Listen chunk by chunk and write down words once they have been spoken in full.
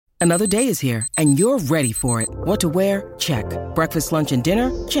Another day is here, and you're ready for it. What to wear? Check. Breakfast, lunch, and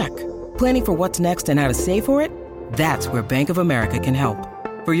dinner? Check. Planning for what's next and how to save for it? That's where Bank of America can help.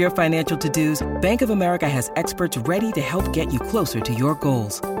 For your financial to-dos, Bank of America has experts ready to help get you closer to your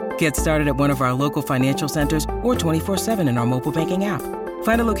goals. Get started at one of our local financial centers or 24/7 in our mobile banking app.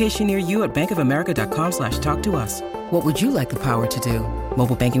 Find a location near you at bankofamerica.com/talktous. What would you like the power to do?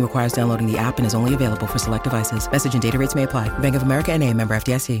 Mobile banking requires downloading the app and is only available for select devices. Message and data rates may apply. Bank of America N.A., member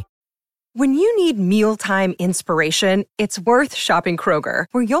FDIC. When you need mealtime inspiration, it's worth shopping Kroger,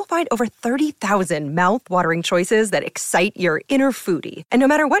 where you'll find over 30,000 mouth-watering choices that excite your inner foodie. And no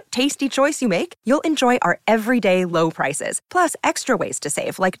matter what tasty choice you make, you'll enjoy our everyday low prices, plus extra ways to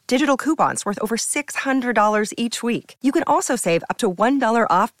save, like digital coupons worth over $600 each week. You can also save up to $1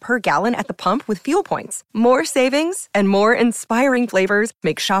 off per gallon at the pump with fuel points. More savings and more inspiring flavors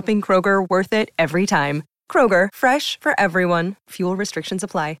make shopping Kroger worth it every time. Kroger, fresh for everyone. Fuel restrictions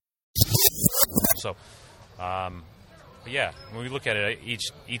apply. So, but yeah, when we look at it,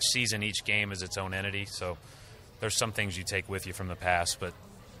 each season, each game is its own entity. So there's some things you take with you from the past, but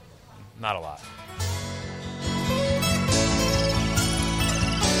not a lot.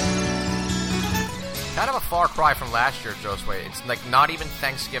 Kind of a far cry from last year, Josue. It's like not even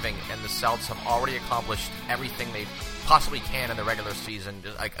Thanksgiving, and the Celtics have already accomplished everything they possibly can in the regular season,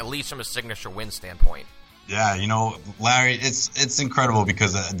 just like at least from a signature win standpoint. Yeah, Larry, it's incredible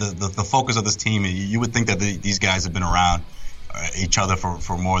because the focus of this team, you would think that these guys have been around each other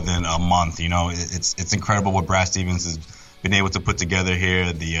for more than a month. It's incredible what Brad Stevens has been able to put together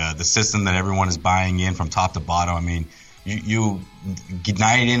here, the system that everyone is buying in from top to bottom. I mean, you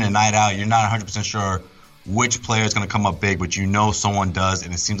night in and night out, you're not 100% sure which player is going to come up big, but someone does,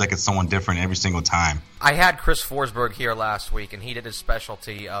 and it seems like it's someone different every single time. I had Chris Forsberg here last week, and he did his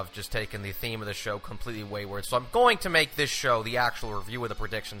specialty of just taking the theme of the show completely wayward. So I'm going to make this show the actual review of the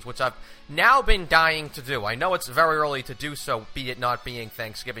predictions, which I've now been dying to do. I know it's very early to do so, be it not being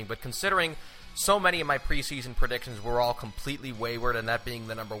Thanksgiving, but considering so many of my preseason predictions were all completely wayward, and that being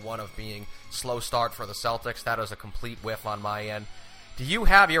the number one of being slow start for the Celtics, that is a complete whiff on my end. Do you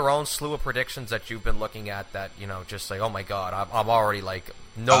have your own slew of predictions that you've been looking at that, just say, oh my God, I'm already like,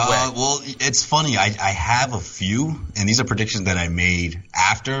 no way? Well, it's funny. I have a few, and these are predictions that I made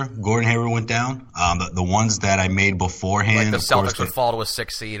after Gordon Hayward went down. The ones that I made beforehand. Like the Celtics would fall to a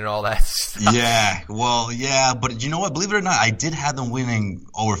 6th seed and all that stuff. Yeah, but you know what? Believe it or not, I did have them winning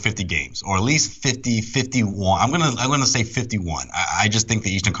over 50 games, or at least 50, 51. I'm gonna say 51. I just think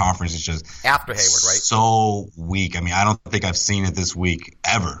the Eastern Conference is just after Hayward, right? So weak. I mean, I don't think I've seen it this week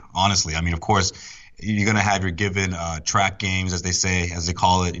ever. Honestly, I mean, of course, you're going to have your given track games, as they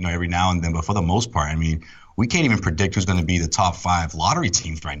call it, every now and then. But for the most part, I mean, we can't even predict who's going to be the top 5 lottery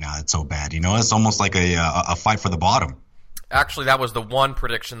teams right now. It's so bad. It's almost like a fight for the bottom. Actually, that was the one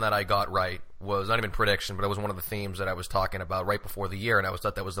prediction that I got right. Was not even prediction, but it was one of the themes that I was talking about right before the year, and I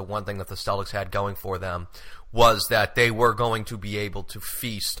thought that was the one thing that the Celtics had going for them, was that they were going to be able to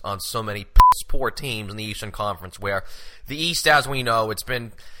feast on so many poor teams in the Eastern Conference, where the East, as we know, it's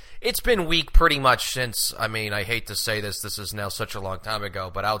been weak pretty much since, I mean, I hate to say this is now such a long time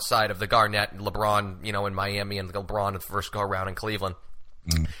ago, but outside of the Garnett and LeBron, in Miami, and LeBron in the first go-around in Cleveland,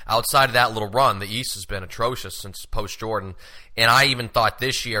 outside of that little run, the East has been atrocious since post-Jordan. And I even thought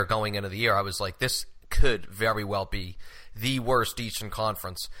this year, going into the year, I was like, this could very well be the worst Eastern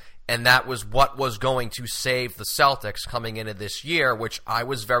Conference. And that was what was going to save the Celtics coming into this year, which I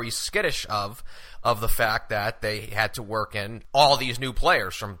was very skittish of the fact that they had to work in all these new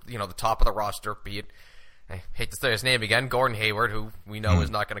players from, the top of the roster, be it, I hate to say his name again, Gordon Hayward, who we know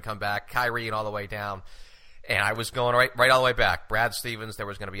is not going to come back, Kyrie, and all the way down. And I was going right all the way back. Brad Stevens, there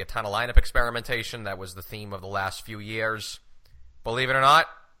was going to be a ton of lineup experimentation. That was the theme of the last few years. Believe it or not,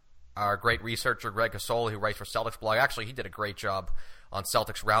 our great researcher, Greg Casoli, who writes for Celtics blog, actually, he did a great job on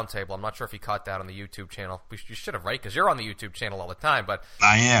Celtics Roundtable. I'm not sure if he caught that on the YouTube channel. You should have, right? Because you're on the YouTube channel all the time. But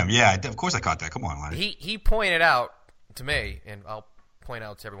I am, yeah. Of course I caught that. Come on, Lonnie. He pointed out to me, and I'll point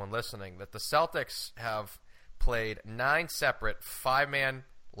out to everyone listening, that the Celtics have played 9 separate 5-man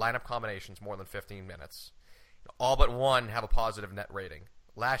lineup combinations more than 15 minutes. All but one have a positive net rating.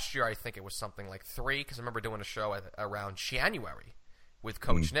 Last year, I think it was something like 3, because I remember doing a show around January with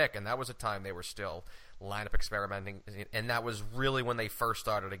Coach Nick, and that was a time they were still lineup experimenting, and that was really when they first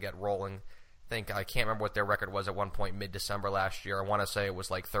started to get rolling. I can't remember what their record was at one point mid-December last year. I want to say it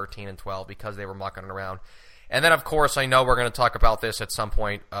was like 13-12 because they were mucking around. And then, of course, I know we're going to talk about this at some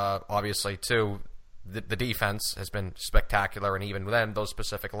point, obviously, too. the defense has been spectacular, and even then, those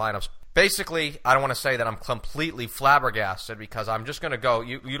specific lineups. Basically, I don't want to say that I'm completely flabbergasted because I'm just going to go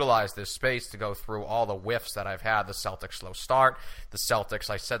utilize this space to go through all the whiffs that I've had. The Celtics slow start. The Celtics,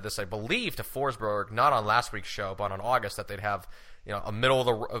 I said this, I believe, to Forsberg, not on last week's show, but on August, that they'd have a middle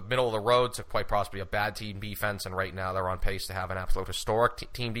of the road to quite possibly a bad team defense, and right now they're on pace to have an absolute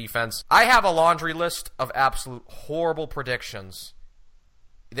historic team defense. I have a laundry list of absolute horrible predictions.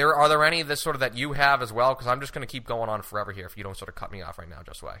 Are there any of this sort of that you have as well? Because I'm just going to keep going on forever here if you don't sort of cut me off right now,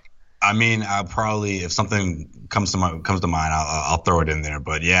 Josue. I mean, I'll probably, if something comes to mind, I'll throw it in there.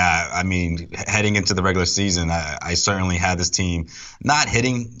 But yeah, I mean, heading into the regular season, I certainly had this team not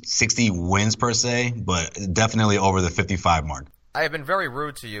hitting 60 wins per se, but definitely over the 55 mark. I have been very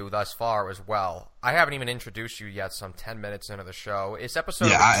rude to you thus far as well. I haven't even introduced you yet. Some 10 minutes into the show, it's episode.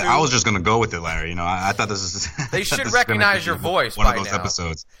 Yeah, number 2. I was just gonna go with it, Larry. I thought this is. They should recognize your voice one by of those now.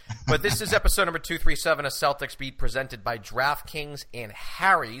 Episodes. But this is episode number 237, a Celtics beat presented by DraftKings and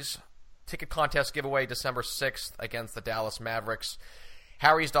Harry's. Ticket contest giveaway December 6th against the Dallas Mavericks.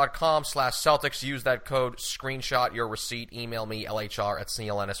 Harrys.com/Celtics. Use that code. Screenshot your receipt. Email me,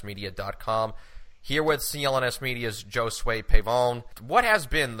 lhr@clnsmedia.com. Here with CLNS Media's Josue Pavon. What has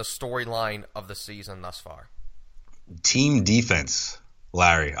been the storyline of the season thus far? Team defense,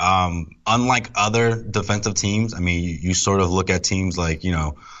 Larry. Unlike other defensive teams, I mean, you sort of look at teams like,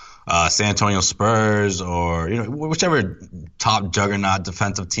 San Antonio Spurs or, whichever top juggernaut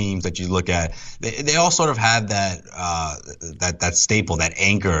defensive teams that you look at, they all sort of have that staple, that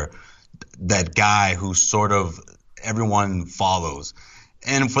anchor, that guy who sort of everyone follows.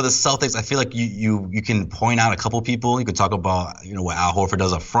 And for the Celtics, I feel like you can point out a couple people. You could talk about what Al Horford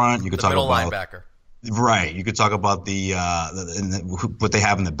does up front. You could talk about linebacker. Right. You could talk about what they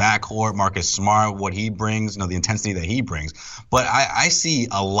have in the backcourt, Marcus Smart, what he brings, the intensity that he brings. But I see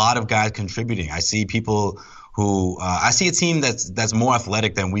a lot of guys contributing. I see people who I see a team that's more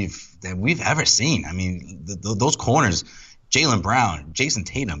athletic than we've ever seen. I mean, those corners, Jaylen Brown, Jason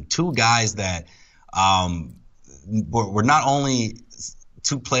Tatum, two guys that were not only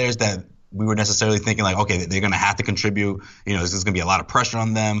two players that we were necessarily thinking like, okay, they're going to have to contribute. There's going to be a lot of pressure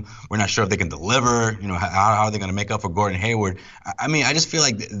on them. We're not sure if they can deliver. How are they going to make up for Gordon Hayward? I mean, I just feel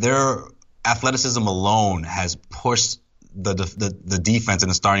like their athleticism alone has pushed the defense in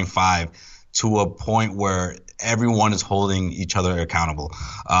the starting five to a point where everyone is holding each other accountable.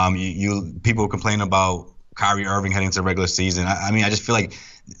 People complain about Kyrie Irving heading into the regular season. I mean, I just feel like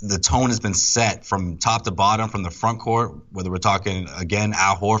the tone has been set from top to bottom, from the front court, whether we're talking, again,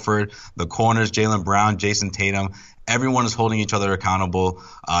 Al Horford, the corners, Jaylen Brown, Jason Tatum. Everyone is holding each other accountable.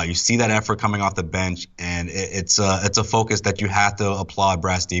 You see that effort coming off the bench, and it's a focus that you have to applaud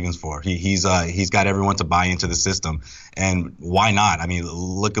Brad Stevens for. He's got everyone to buy into the system, and why not? I mean,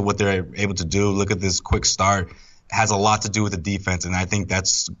 look at what they're able to do. Look at this quick start. It has a lot to do with the defense, and I think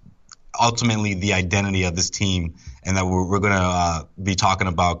that's ultimately the identity of this team, and that we're going to be talking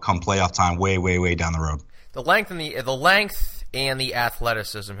about come playoff time way, way, way down the road. The length and the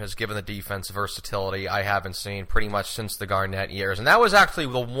athleticism has given the defense versatility I haven't seen pretty much since the Garnett years. And that was actually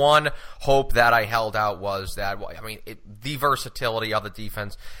the one hope that I held out, was that, the versatility of the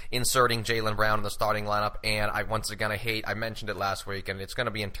defense, inserting Jaylen Brown in the starting lineup. And I mentioned it last week, and it's going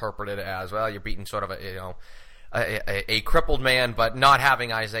to be interpreted as, well, you're beating sort of a crippled man, but not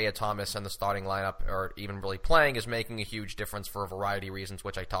having Isaiah Thomas in the starting lineup or even really playing is making a huge difference for a variety of reasons,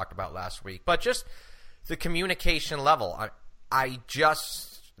 which I talked about last week. But just the communication level,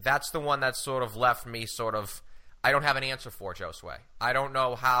 that's the one that sort of left me I don't have an answer for, Josue. I don't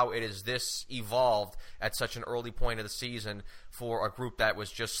know how it is this evolved at such an early point of the season for a group that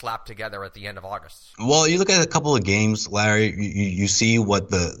was just slapped together at the end of August. Well, you look at a couple of games, Larry, you see what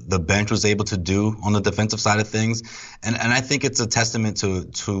the bench was able to do on the defensive side of things. And I think it's a testament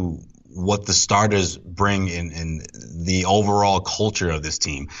to what the starters bring in the overall culture of this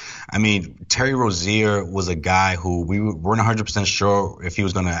team. I mean, Terry Rozier was a guy who we weren't 100% sure if he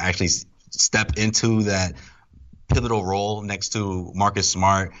was going to actually step into that pivotal role next to Marcus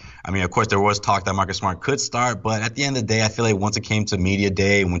Smart. I mean, of course, there was talk that Marcus Smart could start, but at the end of the day, I feel like once it came to media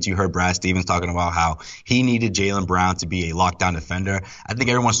day, once you heard Brad Stevens talking about how he needed Jaylen Brown to be a lockdown defender, I think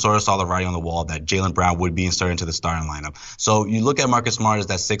everyone sort of saw the writing on the wall that Jaylen Brown would be inserted into the starting lineup. So you look at Marcus Smart as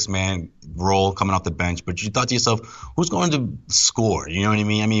that six-man role coming off the bench, but you thought to yourself, who's going to score? You know what I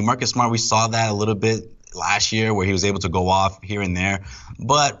mean? I mean, Marcus Smart, we saw that a little bit last year where he was able to go off here and there.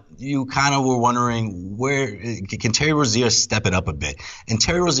 But you kind of were wondering, where can Terry Rozier step it up a bit? And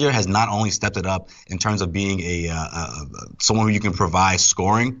Terry Rozier has not only stepped it up in terms of being someone who you can provide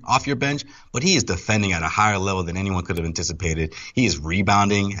scoring off your bench, but he is defending at a higher level than anyone could have anticipated. He is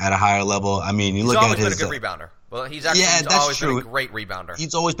rebounding at a higher level. I mean, he's always been a good rebounder. Well, he's always been a great rebounder.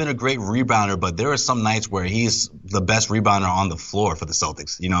 He's always been a great rebounder, but there are some nights where he's the best rebounder on the floor for the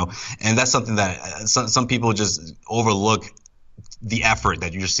Celtics, and that's something that some people just overlook, the effort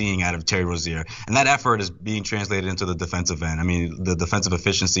that you're seeing out of Terry Rozier. And that effort is being translated into the defensive end. I mean, the defensive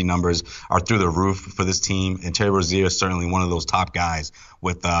efficiency numbers are through the roof for this team, and Terry Rozier is certainly one of those top guys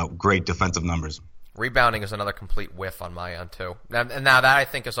with great defensive numbers. Rebounding is another complete whiff on my end, too. And now that I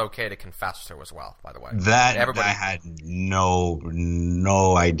think is okay to confess to as well, by the way. I had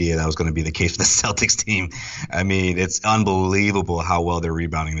no idea that was going to be the case for the Celtics team. I mean, it's unbelievable how well they're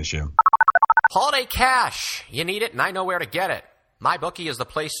rebounding this year. Holiday cash. You need it, and I know where to get it. MyBookie is the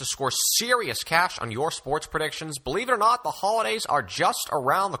place to score serious cash on your sports predictions. Believe it or not, the holidays are just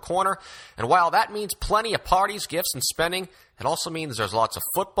around the corner. And while that means plenty of parties, gifts, and spending, it also means there's lots of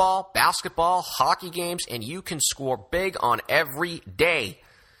football, basketball, hockey games, and you can score big on every day.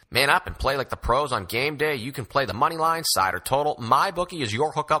 Man up and play like the pros on game day. You can play the money line, side, or total. MyBookie is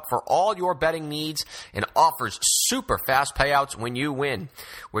your hookup for all your betting needs and offers super fast payouts when you win.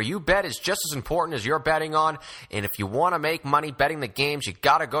 Where you bet is just as important as you're betting on. And if you want to make money betting the games, you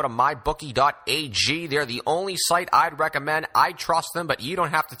got to go to mybookie.ag. They're the only site I'd recommend. I trust them, but you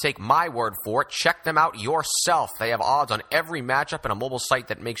don't have to take my word for it. Check them out yourself. They have odds on every matchup and a mobile site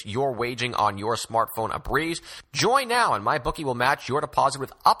that makes your waging on your smartphone a breeze. Join now, and MyBookie will match your deposit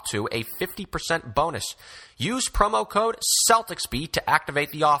with up to a 50% bonus. Use promo code CelticsBeat to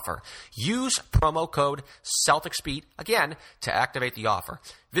activate the offer. Use promo code CelticsBeat, again, to activate the offer.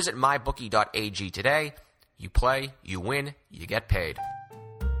 Visit mybookie.ag today. You play, you win, you get paid.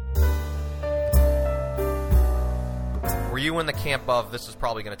 Were you in the camp of this is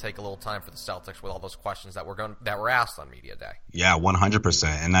probably going to take a little time for the Celtics with all those questions that were asked on Media Day? Yeah, 100%.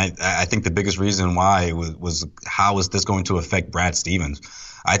 And I think the biggest reason why was how is this going to affect Brad Stevens?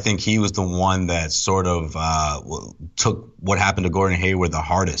 I think he was the one that sort of took what happened to Gordon Hayward the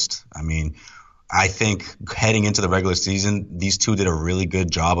hardest. I mean, I think heading into the regular season, these two did a really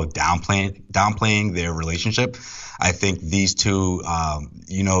good job of downplaying their relationship. I think these two,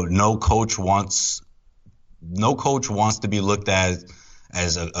 no coach wants to be looked at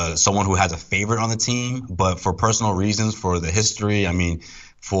as someone who has a favorite on the team, but for personal reasons, for the history, I mean,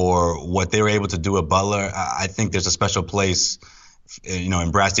 for what they were able to do at Butler, I think there's a special place,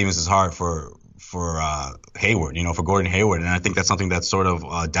 in Brad Stevens' heart for Hayward, for Gordon Hayward. And I think that's something that's sort of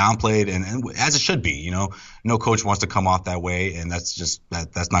downplayed and as it should be, no coach wants to come off that way. And that's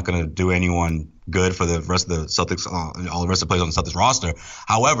not going to do anyone good for the rest of the Celtics, all the rest of the players on the Celtics roster.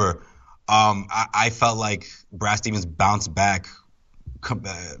 However, I felt like Brad Stevens bounced back.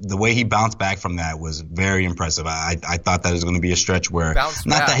 The way he bounced back from that was very impressive. I thought that it was going to be a stretch where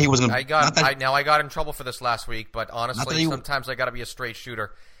that he was going to. I got in trouble for this last week, but honestly, sometimes I got to be a straight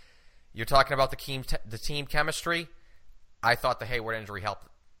shooter. You're talking about the team chemistry. I thought the Hayward injury helped.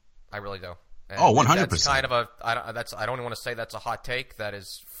 I really do. And 100%. That's kind of I don't even want to say that's a hot take. That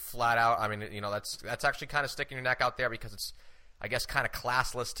is flat out. I mean, that's actually kind of sticking your neck out there because it's, I guess, kind of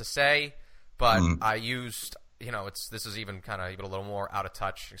classless to say. But I used. This is even a little more out of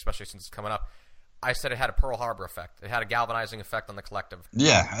touch, especially since it's coming up. I said it had a Pearl Harbor effect. It had a galvanizing effect on the collective.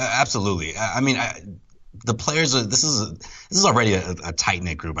 Yeah, absolutely. I mean, the players are. This is already a tight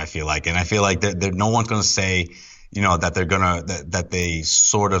knit group. I feel like, and I feel like no one's going to say, that they're that they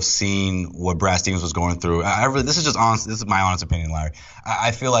sort of seen what Brad Stevens was going through. This is just honest. This is my honest opinion, Larry.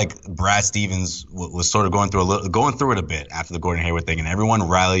 I feel like Brad Stevens was sort of going through it a bit after the Gordon Hayward thing, and everyone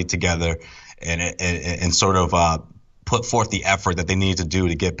rallied together and sort of put forth the effort that they needed to do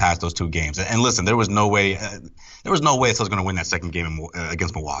to get past those two games. And listen, there was no way Celtics was going to win that second game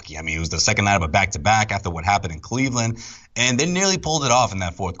against Milwaukee. I mean, it was the second night of a back-to-back after what happened in Cleveland, and they nearly pulled it off in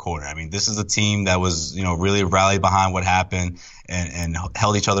that fourth quarter. I mean, this is a team that was, really rallied behind what happened and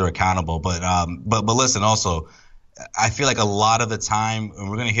held each other accountable. But listen, also, I feel like a lot of the time, and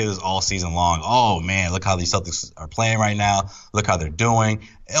we're going to hear this all season long, oh, man, look how these Celtics are playing right now. Look how they're doing.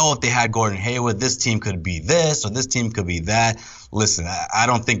 Oh, if they had Gordon Hayward, this team could be this or this team could be that. Listen, I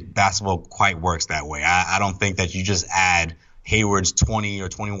don't think basketball quite works that way. I don't think that you just add Hayward's 20 or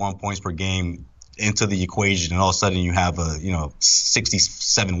 21 points per game into the equation and all of a sudden you have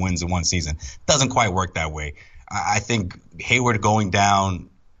 67 wins in one season. It doesn't quite work that way. I think Hayward going down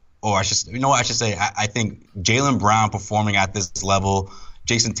 – or I should say, I think Jaylen Brown performing at this level,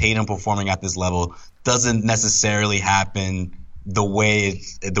 Jason Tatum performing at this level, doesn't necessarily happen the way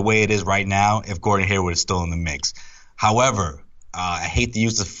it is right now if Gordon Hayward is still in the mix. However, I hate to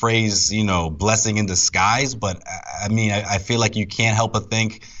use the phrase, blessing in disguise, but I feel like you can't help but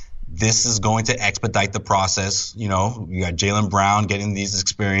think this is going to expedite the process. You got Jaylen Brown getting these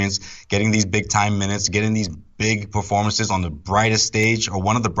experience, getting these big time minutes, getting these big performances on the brightest stage, or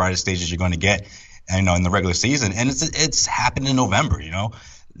one of the brightest stages you're going to get, in the regular season. And it's happened in November.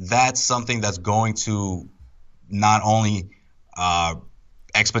 That's something that's going to not only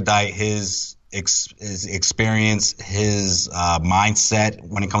expedite his experience, his mindset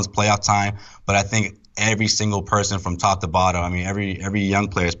when it comes to playoff time, but I think every single person from top to bottom, every young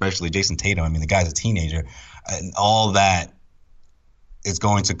player, especially Jason Tatum, the guy's a teenager, all that is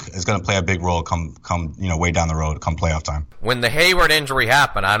going to play a big role come way down the road, come playoff time. When the Hayward injury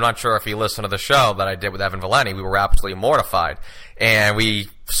happened, I'm not sure if you listened to the show that I did with Evan Valeni, we were absolutely mortified, and we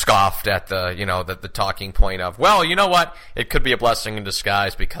scoffed at the talking point of, well, you know what, it could be a blessing in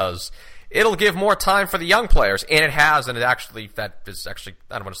disguise because it'll give more time for the young players, and it has, and that is actually,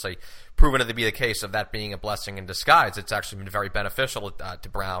 I don't want to say proven to be the case of that being a blessing in disguise. It's actually been very beneficial to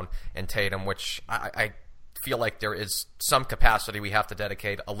Brown and Tatum, which I feel like there is some capacity we have to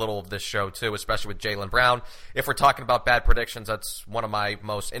dedicate a little of this show to, especially with Jaylen Brown. If we're talking about bad predictions, that's one of my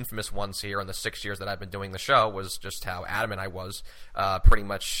most infamous ones here in the 6 years that I've been doing the show, was just how adamant I was pretty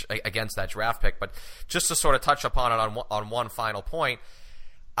much against that draft pick. But just to sort of touch upon it on one final point,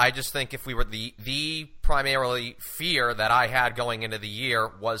 I just think if we were the primarily fear that I had going into the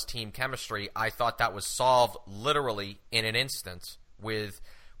year was team chemistry, I thought that was solved literally in an instant with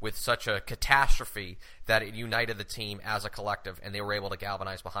such a catastrophe that it united the team as a collective, and they were able to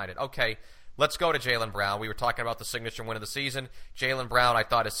galvanize behind it. Okay, let's go to Jaylen Brown. We were talking about the signature win of the season. Jaylen Brown, I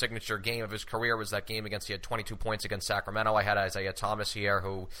thought his signature game of his career was that game he had 22 points against Sacramento. I had Isaiah Thomas here,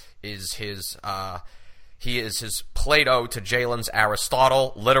 who is his Plato to Jaylen's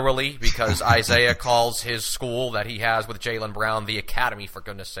Aristotle, literally, because Isaiah calls his school that he has with Jaylen Brown the Academy, for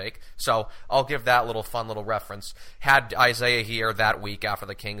goodness sake. So I'll give that fun little reference. Had Isaiah here that week after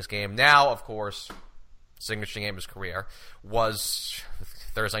the Kings game. Now, of course, signature game of his career was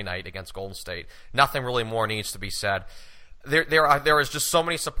Thursday night against Golden State. Nothing really more needs to be said. There is just so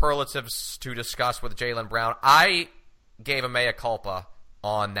many superlatives to discuss with Jaylen Brown. I gave a mea culpa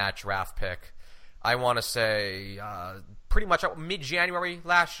on that draft pick. I want to say pretty much mid-January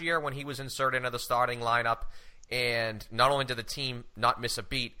last year when he was inserted into the starting lineup, and not only did the team not miss a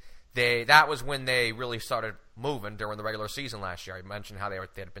beat, that was when they really started moving during the regular season last year. I mentioned how they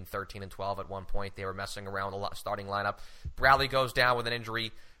had been 13-12 at one point. They were messing around the starting lineup. Bradley goes down with an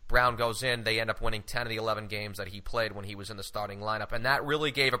injury. Brown goes in. They end up winning 10 of the 11 games that he played when he was in the starting lineup, and that really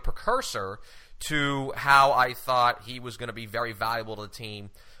gave a precursor to how I thought he was going to be very valuable to the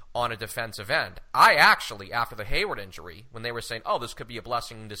team on a defensive end. I actually, after the Hayward injury, when they were saying, oh, this could be a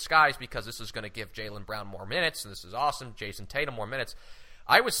blessing in disguise because this is going to give Jaylen Brown more minutes, and this is awesome, Jason Tatum more minutes,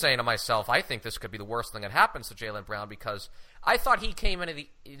 I was saying to myself, I think this could be the worst thing that happens to Jaylen Brown, because I thought he came into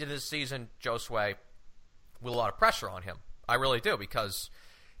this season, Josue, with a lot of pressure on him. I really do, because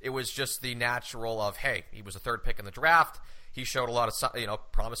it was just the natural of, hey, he was a third pick in the draft. He showed a lot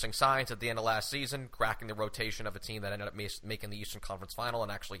of promising signs at the end of last season, cracking the rotation of a team that ended up making the Eastern Conference Final and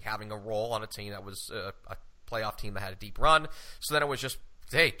actually having a role on a team that was a playoff team that had a deep run. So then it was just,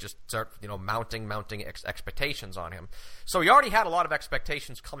 hey, just start mounting expectations on him. So he already had a lot of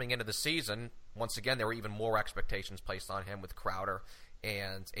expectations coming into the season. Once again, there were even more expectations placed on him with Crowder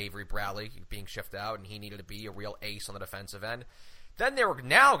and Avery Bradley being shifted out, and he needed to be a real ace on the defensive end. Then there were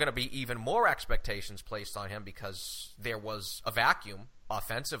now going to be even more expectations placed on him because there was a vacuum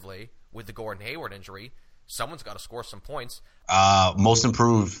offensively with the Gordon Hayward injury. Someone's got to score some points. Most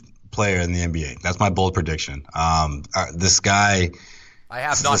improved player in the NBA. That's my bold prediction. This guy... I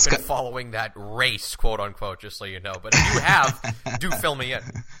have not been following that race, quote unquote, just so you know. But if you have, do fill me in.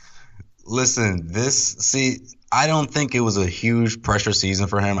 Listen, I don't think it was a huge pressure season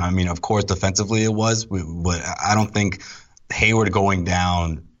for him. Of course, defensively it was, but I don't think Hayward going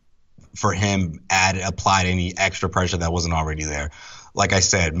down for him applied any extra pressure that wasn't already there. Like I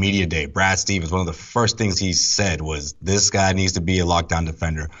said, media day, Brad Stevens, one of the first things he said was, this guy needs to be a lockdown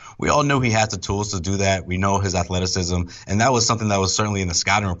defender. We all knew he had the tools to do that. We know his athleticism, and that was something that was certainly in the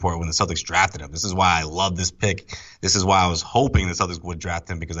scouting report when the Celtics drafted him. This is why I love this pick. This is why I was hoping the Celtics would draft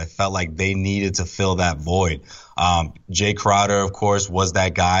him, because I felt like they needed to fill that void. Jay Crowder, of course, was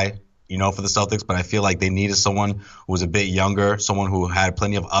that guy, for the Celtics, but I feel like they needed someone who was a bit younger, someone who had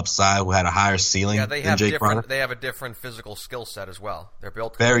plenty of upside, who had a higher ceiling than Jay Crowder. They have a different physical skill set as well. They're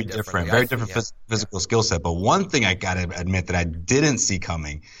built very different physical skill set. But one thing I got to admit that I didn't see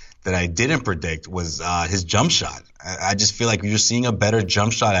coming, that I didn't predict was his jump shot. I just feel like you're seeing a better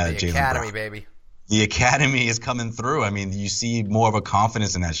jump shot out of Jaylen Brown. The academy, baby. The academy is coming through. I mean, you see more of a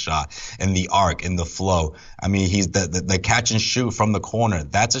confidence in that shot, in the arc, in the flow. I mean, he's the catch and shoot from the corner.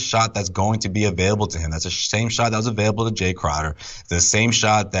 That's a shot that's going to be available to him. That's the same shot that was available to Jay Crowder. The same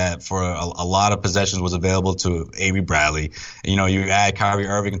shot that for a lot of possessions was available to Avery Bradley. You know, you add Kyrie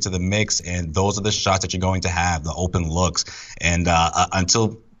Irving into the mix, and those are the shots that you're going to have, the open looks. And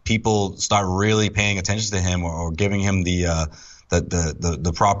until people start really paying attention to him or giving him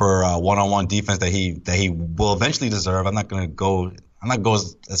the proper one-on-one defense that he will eventually deserve. I'm not going to go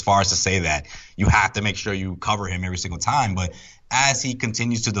as far as to say that you have to make sure you cover him every single time, but as he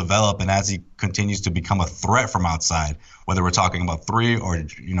continues to develop and as he continues to become a threat from outside, whether we're talking about three or,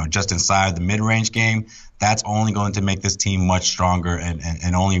 you know, just inside the mid-range game, that's only going to make this team much stronger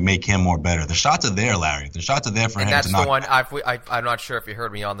and only make him more better. The shots are there, Larry. The shots are there for him to knock. And that's the one I'm not sure if you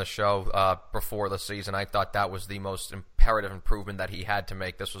heard me on the show before the season. I thought that was the most imperative improvement that he had to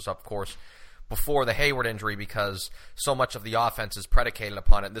make. This was, of course, before the Hayward injury because so much of the offense is predicated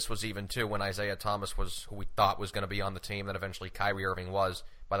upon it. This was even, too, when Isaiah Thomas was who we thought was going to be on the team, that eventually Kyrie Irving was.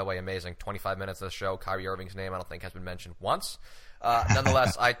 By the way, amazing. 25 minutes of the show, Kyrie Irving's name I don't think has been mentioned once.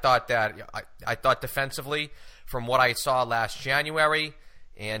 Nonetheless, I thought defensively, from what I saw last January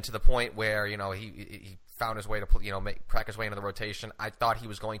and to the point where, you know, he found his way to, you know, crack his way into the rotation, I thought he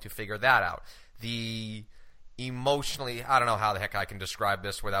was going to figure that out. Emotionally, I don't know how the heck I can describe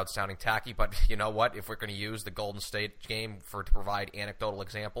this without sounding tacky, but you know what? If we're going to use the Golden State game to provide anecdotal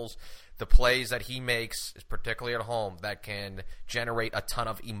examples, the plays that he makes, particularly at home, that can generate a ton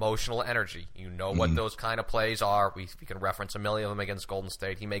of emotional energy. You know what those kind of plays are. We can reference a million of them against Golden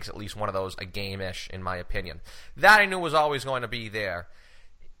State. He makes at least one of those a game-ish, in my opinion. That I knew was always going to be there.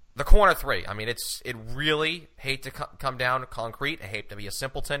 The corner three, I mean, it really, hate to come down to concrete, I hate to be a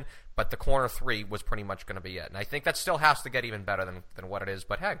simpleton, but the corner three was pretty much going to be it. And I think that still has to get even better than what it is.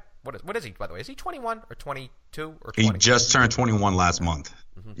 But hey, what is he, by the way? Is he 21 or 22 or 20? He just turned 21 last month.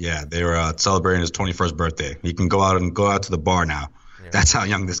 Mm-hmm. Yeah, they were celebrating his 21st birthday. He can go out to the bar now. Yeah. That's how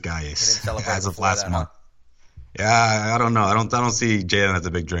young this guy is as of last month. Huh? Yeah, I don't know. I don't see Jaylen as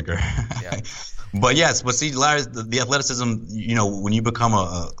a big drinker. Yeah. But yes, see, Larry, the athleticism, you know, when you become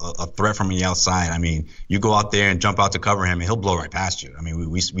a threat from the outside, I mean, you go out there and jump out to cover him, and he'll blow right past you. I mean,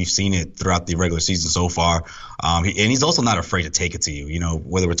 we've seen it throughout the regular season so far. And he's also not afraid to take it to you. You know,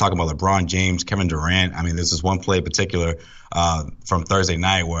 whether we're talking about LeBron James, Kevin Durant. I mean, there's this one play in particular from Thursday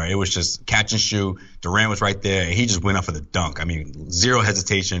night where it was just catch and shoot. Durant was right there, and he just went up for the dunk. I mean, zero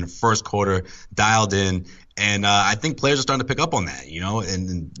hesitation, first quarter, dialed in. And I think players are starting to pick up on that, you know,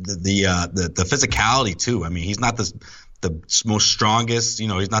 and the physicality too. I mean, he's not the most strongest, you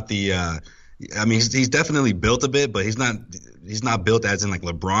know. He's not he's definitely built a bit, but he's not built as in like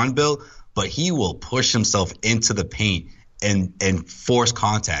LeBron built. But he will push himself into the paint and force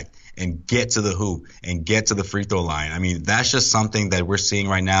contact and get to the hoop and get to the free throw line. I mean, that's just something that we're seeing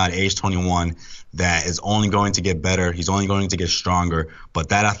right now at age 21 that is only going to get better. He's only going to get stronger. But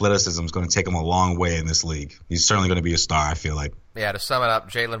that athleticism is going to take him a long way in this league. He's certainly going to be a star, I feel like. Yeah, to sum it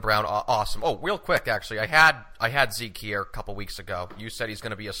up, Jaylen Brown, awesome. Oh, real quick, actually, I had Zeke here a couple weeks ago. You said he's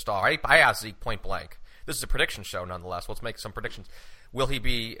going to be a star. I asked Zeke point blank. This is a prediction show, nonetheless. Let's make some predictions. Will he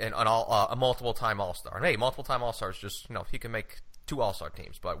be a multiple-time All-Star? And hey, multiple-time All-Stars, just, you know, he can make 2 All-Star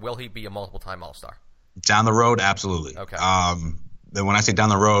teams, but will he be a multiple-time All-Star? Down the road, absolutely. Okay. Then when I say down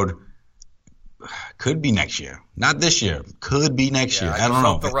the road, could be next year. Not this year. Could be next year. I don't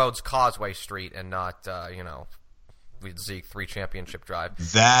know. The road's Causeway Street and not, with Zeke 3 championship drive.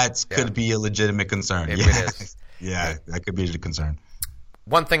 That could be a legitimate concern. It is. Yeah, that could be a concern.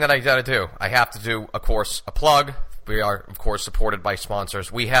 One thing that I got to do, I have to do, of course, a plug. We are, of course, supported by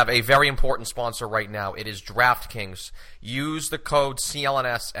sponsors. We have a very important sponsor right now. It is DraftKings. Use the code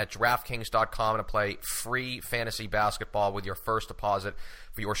CLNS at DraftKings.com to play free fantasy basketball with your first deposit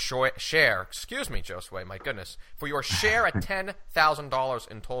for your share. Excuse me, Josue, my goodness. For your share at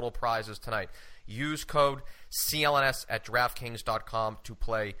 $10,000 in total prizes tonight. Use code CLNS at DraftKings.com to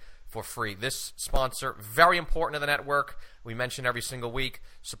play for free. This sponsor, very important to the network. We mention every single week.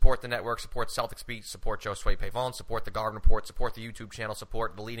 Support the network, support Celtics Beat, support Josue Pavon, support the Garden Report, support the YouTube channel,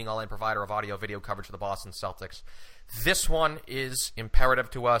 support the leading all-in provider of audio-video coverage of the Boston Celtics. This one is imperative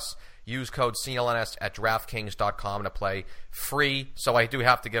to us. Use code CLNS at DraftKings.com to play free. So I do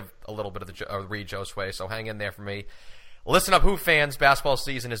have to give a little bit of the read, Josue, so hang in there for me. Listen up, Who fans. Basketball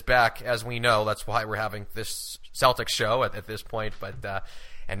season is back, as we know. That's why we're having this Celtics show at this point. But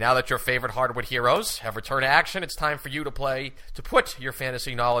and now that your favorite hardwood heroes have returned to action, it's time for you to put your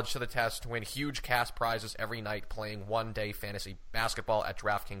fantasy knowledge to the test, to win huge cash prizes every night playing one-day fantasy basketball at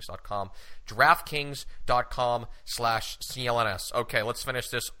DraftKings.com. DraftKings.com/CLNS. Okay, let's finish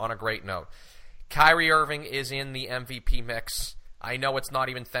this on a great note. Kyrie Irving is in the MVP mix. I know it's not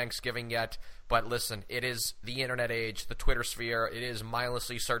even Thanksgiving yet, but listen, it is the internet age, the Twitter sphere. It is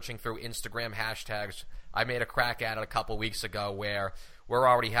mindlessly searching through Instagram hashtags. I made a crack at it a couple weeks ago where we're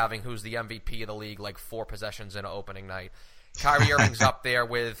already having who's the MVP of the league like 4 possessions in opening night. Kyrie Irving's up there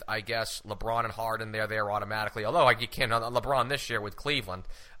with, I guess, LeBron and Harden. They're there automatically, although you can't LeBron this year with Cleveland.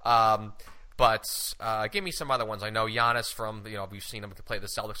 But give me some other ones. I know Giannis from, we've seen him play the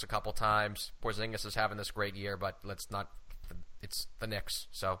Celtics a couple times. Porzingis is having this great year, but it's the Knicks,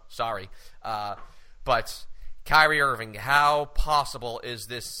 so sorry. But Kyrie Irving, how possible is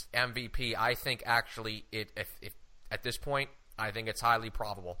this MVP? I think actually if at this point, I think it's highly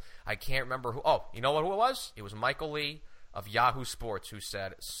probable. I can't remember who. Oh, you know who it was? It was Michael Lee of Yahoo Sports who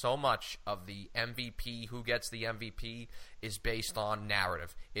said so much of the MVP, who gets the MVP, is based on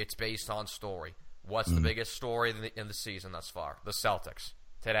narrative. It's based on story. What's the biggest story in the season thus far? The Celtics.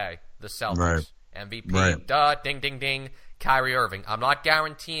 Today, the Celtics. Right. MVP, right. Duh, ding, ding, ding, Kyrie Irving. I'm not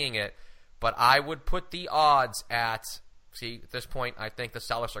guaranteeing it, but I would put the odds at, at this point, I think the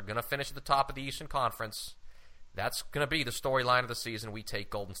Celtics are going to finish at the top of the Eastern Conference. That's going to be the storyline of the season. We take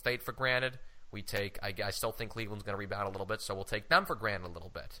Golden State for granted. I still think Cleveland's going to rebound a little bit, so we'll take them for granted a little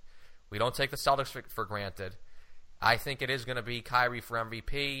bit. We don't take the Celtics for granted. I think it is going to be Kyrie for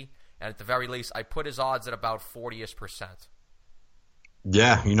MVP, and at the very least, I put his odds at about 40%.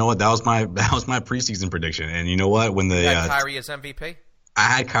 Yeah, you know what? That was my preseason prediction, and you know what? When Kyrie as MVP, I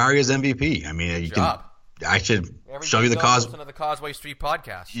had Kyrie as MVP. I mean, I should show you the listen to the Causeway Street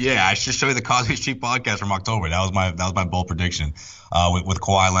podcast. Yeah, I should show you the Causeway Street podcast from October. That was my bold prediction. With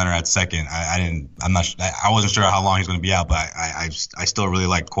Kawhi Leonard at second, I wasn't sure how long he's going to be out, but I still really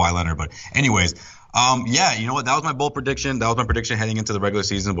like Kawhi Leonard. But anyways. Yeah, you know what? That was my bold prediction. That was my prediction heading into the regular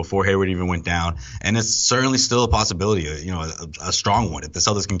season before Hayward even went down. And it's certainly still a possibility, a strong one. If the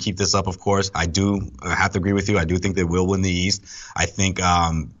Celtics can keep this up, of course, I have to agree with you. I do think they will win the East. I think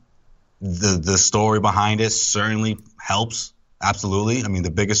the story behind it certainly helps. Absolutely. I mean, the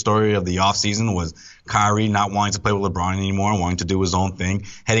biggest story of the offseason was Kyrie not wanting to play with LeBron anymore, wanting to do his own thing,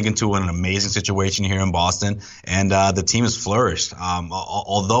 heading into an amazing situation here in Boston. And the team has flourished.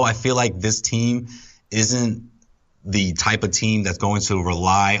 Although I feel like this team isn't the type of team that's going to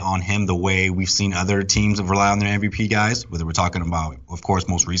rely on him the way we've seen other teams rely on their MVP guys, whether we're talking about, of course,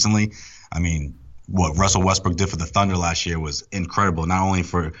 most recently. I mean, what Russell Westbrook did for the Thunder last year was incredible, not only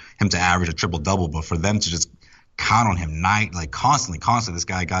for him to average a triple-double, but for them to just count on him constantly. This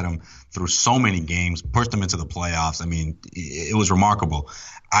guy got him through so many games, pushed him into the playoffs. I mean, it was remarkable.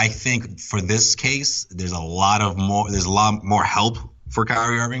 I think for this case, there's a lot more help for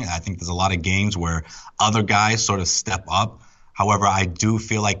Kyrie Irving. I think there's a lot of games where other guys sort of step up. However, I do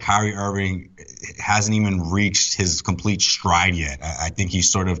feel like Kyrie Irving hasn't even reached his complete stride yet. I think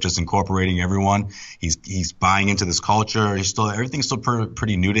he's sort of just incorporating everyone. He's buying into this culture. Everything's still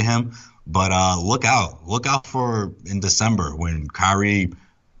pretty new to him. But look out for in December when Kyrie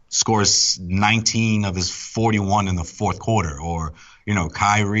scores 19 of his 41 in the fourth quarter, or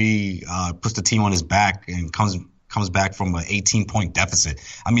Kyrie puts the team on his back and comes back from an 18-point deficit.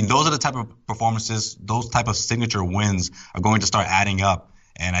 I mean, those are the type of performances, those type of signature wins are going to start adding up,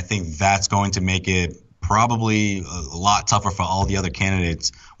 and I think that's going to make it probably a lot tougher for all the other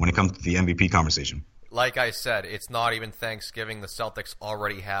candidates when it comes to the MVP conversation. Like I said, it's not even Thanksgiving. The Celtics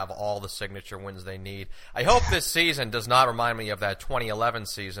already have all the signature wins they need. I hope this season does not remind me of that 2011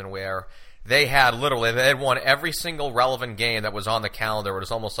 season where they had won every single relevant game that was on the calendar. It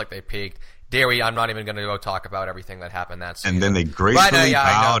was almost like they peaked. Dairy, I'm not even going to go talk about everything that happened that season. And then they gracefully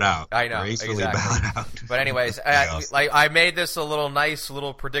bowed out. I know, gracefully exactly. Bowed out. But anyways, I made this a nice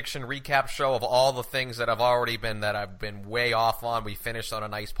little prediction recap show of all the things that I've been way off on. We finished on a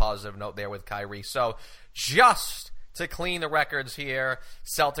nice positive note there with Kyrie. So just to clean the records here,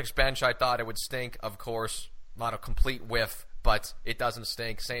 Celtics bench, I thought it would stink. Of course, not a complete whiff, but it doesn't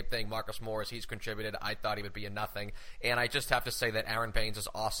stink. Same thing, Marcus Morris, he's contributed. I thought he would be a nothing. And I just have to say that Aaron Baines is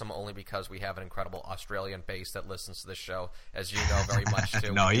awesome only because we have an incredible Australian base that listens to this show, as you know very much,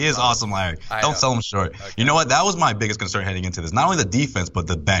 too. No, he is awesome, Larry. Don't sell him short. Okay. You know what? That was my biggest concern heading into this. Not only the defense, but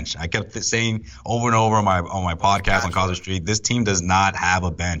the bench. I kept saying over and over on my podcast on Causeway Street, this team does not have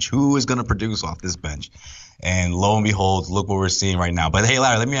a bench. Who is going to produce off this bench? And lo and behold, look what we're seeing right now. But hey,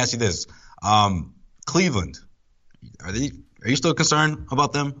 Larry, let me ask you this. Cleveland. Are you still concerned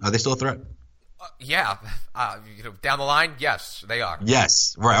about them? Are they still a threat? Yeah. Down the line, yes, they are.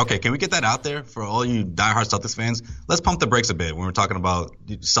 Yes. Right. Okay. Can we get that out there for all you diehard Celtics fans? Let's pump the brakes a bit when we're talking about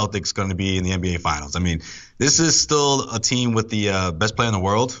Celtics going to be in the NBA Finals. I mean, this is still a team with the best player in the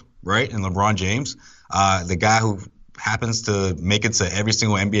world, right? And LeBron James, the guy who happens to make it to every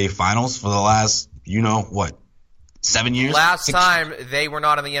single NBA Finals for the last, 7 years? Last time they were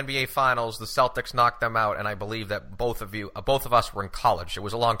not in the NBA Finals, the Celtics knocked them out, and I believe that both of us were in college. It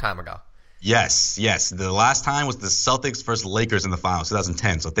was a long time ago. Yes. The last time was the Celtics versus Lakers in the finals,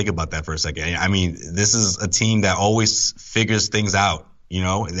 2010. So think about that for a second. I mean, this is a team that always figures things out,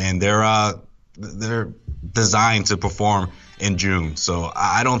 and they're designed to perform in June. So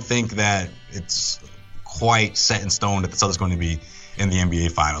I don't think that it's quite set in stone that the Celtics are going to be in the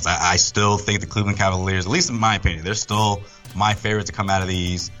NBA Finals. I still think the Cleveland Cavaliers, at least in my opinion, they're still my favorite to come out of the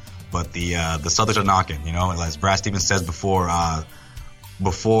East. But the Celtics are knocking, as Brad Stevens says before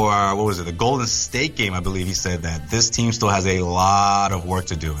the Golden State game, I believe he said that this team still has a lot of work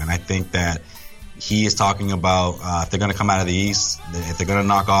to do. And I think that he is talking about if they're going to come out of the East, if they're going to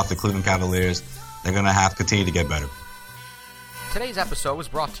knock off the Cleveland Cavaliers, they're going to have to continue to get better. Today's episode was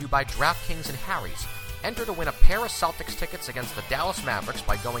brought to you by DraftKings and Harry's. Enter to win a pair of Celtics tickets against the Dallas Mavericks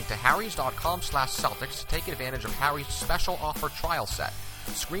by going to harrys.com/Celtics to take advantage of Harry's special offer trial set.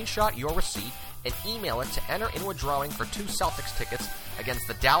 Screenshot your receipt and email it to enter into a drawing for 2 Celtics tickets against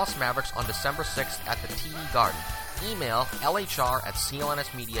the Dallas Mavericks on December 6th at the TD Garden. Email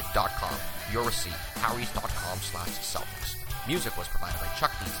lhr@clnsmedia.com. Your receipt, harrys.com/Celtics. Music was provided by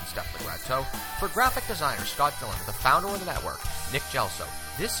Chuck Dietz and Steph LeGratto. For graphic designer Scott Dillon, the founder of the network, Nick Gelso.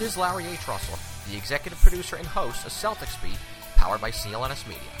 This is Larry H. Russell, the executive producer and host of Celtics Beat, powered by CLNS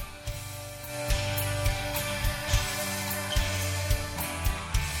Media.